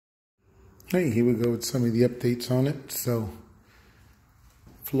Hey, here we go with some of the updates on it. So,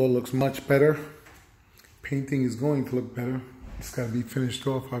 floor looks much better. Painting is going to look better. It's got to be finished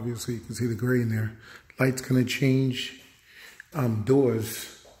off, obviously. You can see the gray in there. Light's going to change.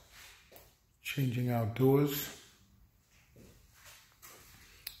 Doors. Changing out doors.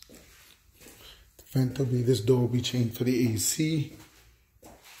 The vent will be, this door will be changed for the AC.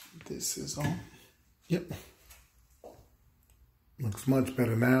 This is on. Yep. Looks much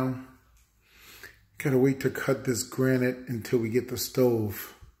better now. Gotta wait to cut this granite until we get the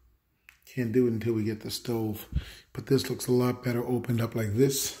stove. Can't do it until we get the stove. But this looks a lot better opened up like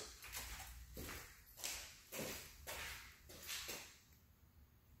this.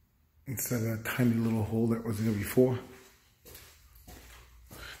 Instead of that tiny little hole that was there before.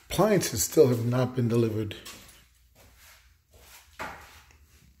 Appliances still have not been delivered.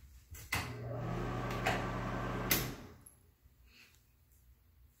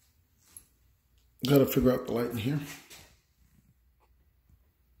 Gotta figure out the light in here.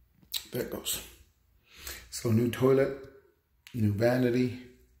 There it goes. So new toilet, new vanity.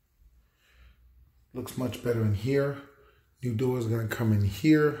 Looks much better in here. New door is gonna come in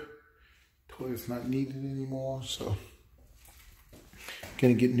here. Toilet's not needed anymore, so.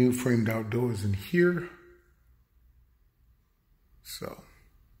 Gonna get new framed out doors in here. So,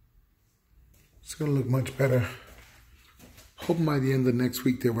 it's gonna look much better. Hoping by the end of next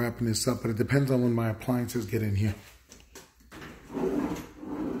week they're wrapping this up, but it depends on when my appliances get in here.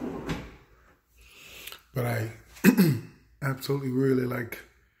 But I absolutely really like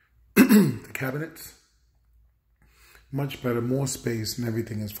the cabinets. Much better, more space and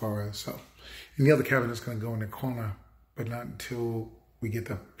everything as far as so. And the other cabinet's gonna go in the corner, but not until we get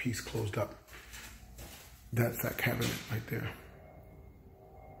the piece closed up. That's that cabinet right there.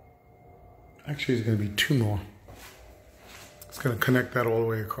 Actually, there's gonna be two more. It's going to connect that all the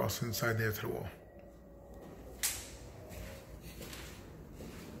way across inside there to the wall.